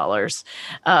 million,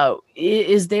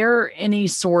 is there any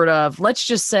sort of, let's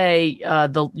just say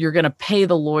you're going to pay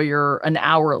the lawyer an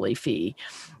hourly fee?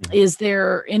 Is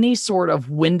there any sort of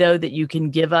window that you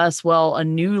can give us? Well, a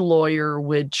new lawyer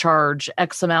would charge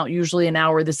X amount, usually an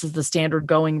hour. This is the standard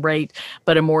going rate,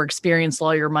 but a more experienced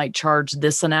lawyer might charge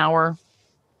this an hour.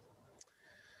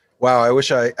 Wow, I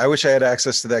wish I had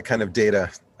access to that kind of data,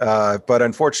 but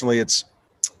unfortunately, it's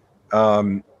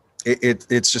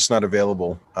just not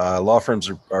available. Law firms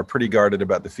are pretty guarded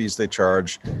about the fees they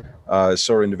charge.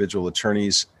 So are individual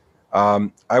attorneys.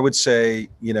 I would say,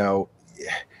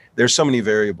 there's so many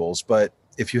variables, but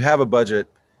if you have a budget,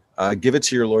 give it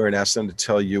to your lawyer and ask them to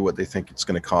tell you what they think it's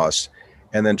going to cost,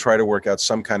 and then try to work out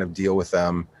some kind of deal with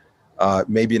them.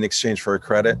 Maybe in exchange for a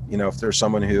credit. If there's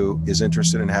someone who is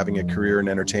interested in having a career in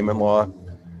entertainment law,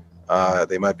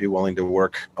 they might be willing to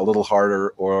work a little harder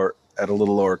or at a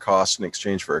little lower cost in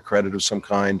exchange for a credit of some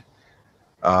kind.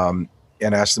 And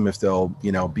ask them if they'll,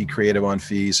 be creative on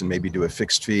fees and maybe do a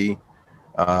fixed fee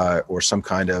or some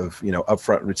kind of,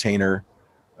 upfront retainer,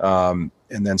 and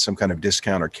then some kind of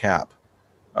discount or cap.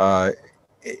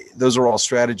 Those are all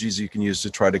strategies you can use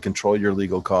to try to control your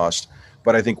legal cost.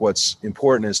 But I think what's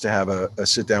important is to have a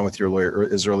sit down with your lawyer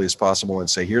as early as possible and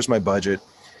say, here's my budget.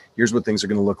 Here's what things are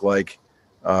going to look like.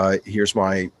 Here's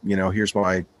my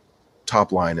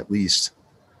top line, at least,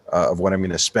 of what I'm going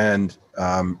to spend.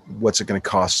 What's it going to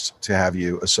cost to have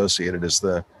you associated as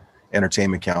the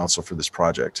entertainment counsel for this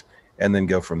project? And then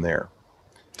go from there.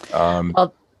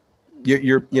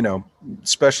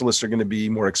 Specialists are going to be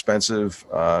more expensive.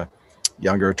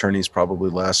 Younger attorneys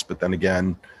probably less, but then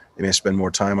again, they may spend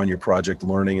more time on your project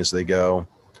learning as they go,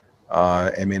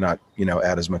 and may not,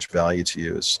 add as much value to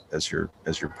you as you're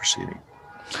proceeding.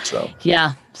 So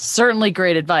yeah, certainly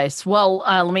great advice. Well,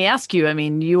 let me ask you. I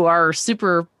mean, you are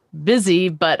super busy,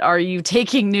 but are you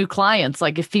taking new clients?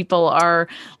 Like, if people are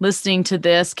listening to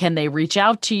this, can they reach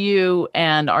out to you?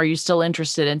 And are you still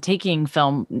interested in taking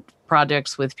film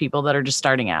projects with people that are just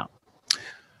starting out?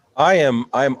 I am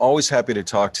always happy to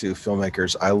talk to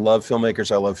filmmakers. I love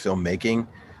filmmakers. I love filmmaking.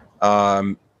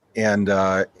 And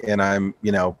I'm,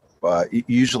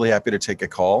 usually happy to take a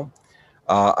call.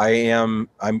 I'm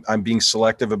being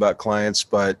selective about clients,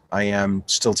 but I am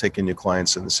still taking new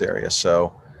clients in this area.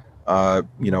 So,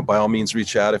 by all means,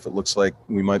 reach out. If it looks like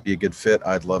we might be a good fit,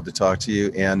 I'd love to talk to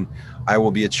you. And I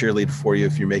will be a cheerleader for you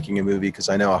if you're making a movie, because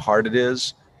I know how hard it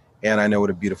is, and I know what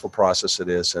a beautiful process it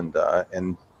is, and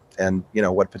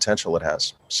what potential it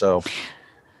has.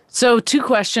 So 2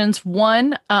 questions.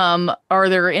 One, are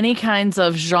there any kinds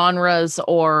of genres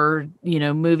or,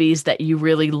 movies that you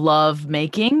really love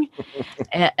making?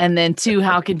 And then 2,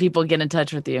 how can people get in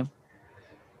touch with you?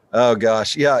 Oh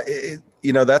gosh. Yeah.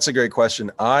 That's a great question.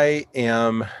 I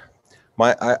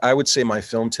would say my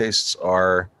film tastes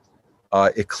are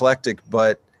eclectic,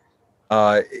 but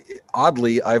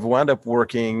oddly, I've wound up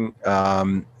working,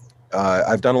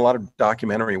 I've done a lot of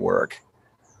documentary work.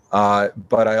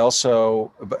 But I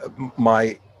also,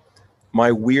 my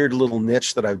weird little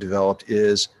niche that I've developed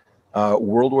is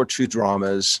World War II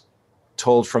dramas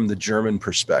told from the German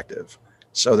perspective.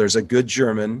 So there's a good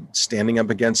German standing up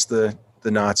against the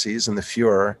Nazis and the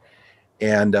Fuhrer,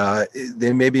 and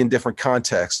they may be in different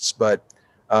contexts, but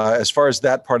as far as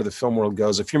that part of the film world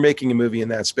goes, if you're making a movie in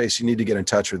that space, you need to get in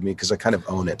touch with me, because I kind of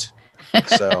own it.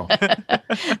 So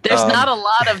there's not a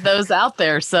lot of those out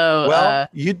there. So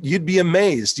you'd be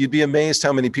amazed. You'd be amazed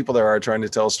how many people there are trying to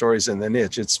tell stories in the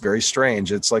niche. It's very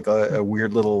strange. It's like a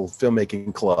weird little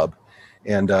filmmaking club,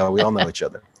 and we all know each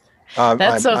other.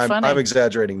 That's so funny. I'm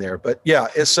exaggerating there, but yeah.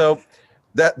 So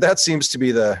that seems to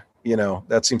be the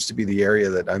area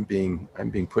that I'm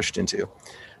being pushed into.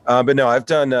 But no, I've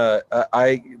done.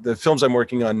 The films I'm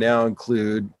working on now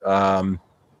include.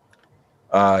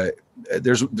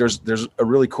 There's a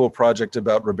really cool project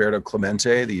about Roberto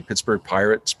Clemente, the Pittsburgh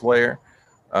Pirates player,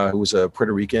 who was a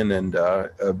Puerto Rican and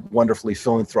a wonderfully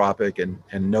philanthropic and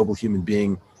noble human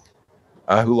being,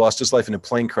 who lost his life in a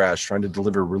plane crash trying to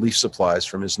deliver relief supplies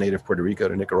from his native Puerto Rico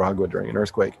to Nicaragua during an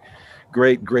earthquake.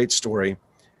 Great story.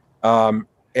 And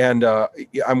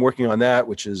I'm working on that,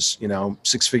 which is,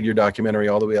 6-figure documentary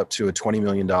all the way up to a $20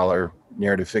 million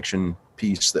narrative fiction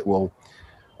piece that will,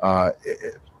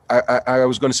 I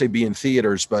was going to say be in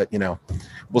theaters, but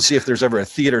we'll see if there's ever a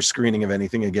theater screening of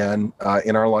anything again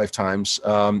in our lifetimes.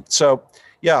 So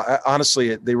yeah,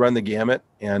 honestly, they run the gamut,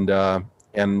 and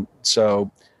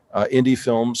so indie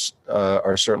films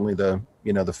are certainly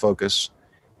the focus,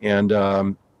 and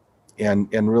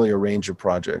really a range of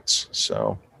projects.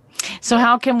 So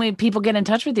how can people get in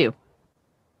touch with you?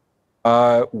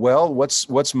 Well,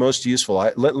 what's most useful?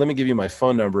 Let me give you my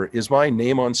phone number. Is my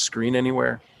name on screen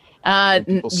anywhere?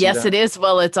 Yes, it is.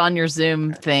 Well, it's on your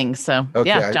Zoom thing. So okay,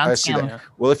 yeah, John I see Scanlon. that.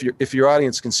 Well, if your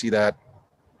audience can see that,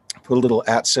 put a little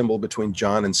 @ symbol between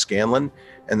John and Scanlon,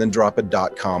 and then drop a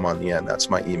 .com on the end.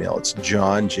 That's my email. It's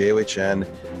John, JOHN,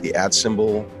 the @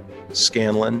 symbol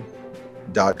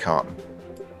Scanlon.com.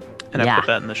 And I put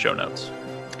that in the show notes.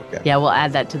 Okay. Yeah, we'll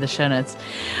add that to the show notes.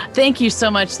 Thank you so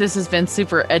much. This has been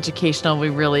super educational. We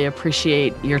really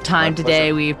appreciate your time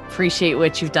today. We appreciate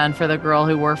what you've done for the Girl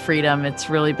Who Wore Freedom. It's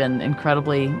really been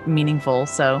incredibly meaningful.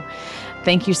 So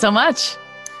thank you so much.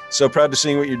 So proud to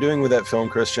see what you're doing with that film,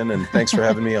 Christian, and thanks for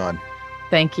having me on.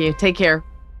 Thank you. Take care.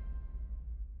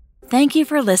 Thank you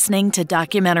for listening to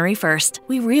Documentary First.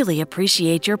 We really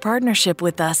appreciate your partnership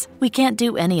with us. We can't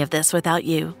do any of this without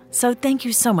you. So thank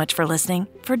you so much for listening,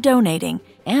 for donating,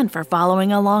 and for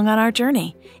following along on our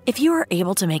journey. If you are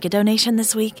able to make a donation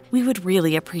this week, we would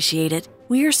really appreciate it.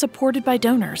 We are supported by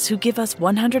donors who give us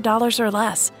 $100 or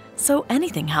less, so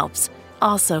anything helps.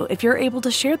 Also, if you're able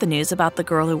to share the news about the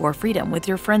Girl Who Wore Freedom with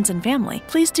your friends and family,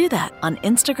 please do that on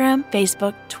Instagram,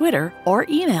 Facebook, Twitter, or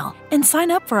email. And sign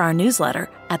up for our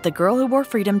newsletter at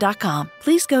thegirlwhoworefreedom.com.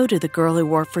 Please go to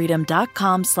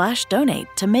thegirlwhoworefreedom.com/donate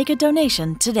to make a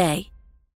donation today.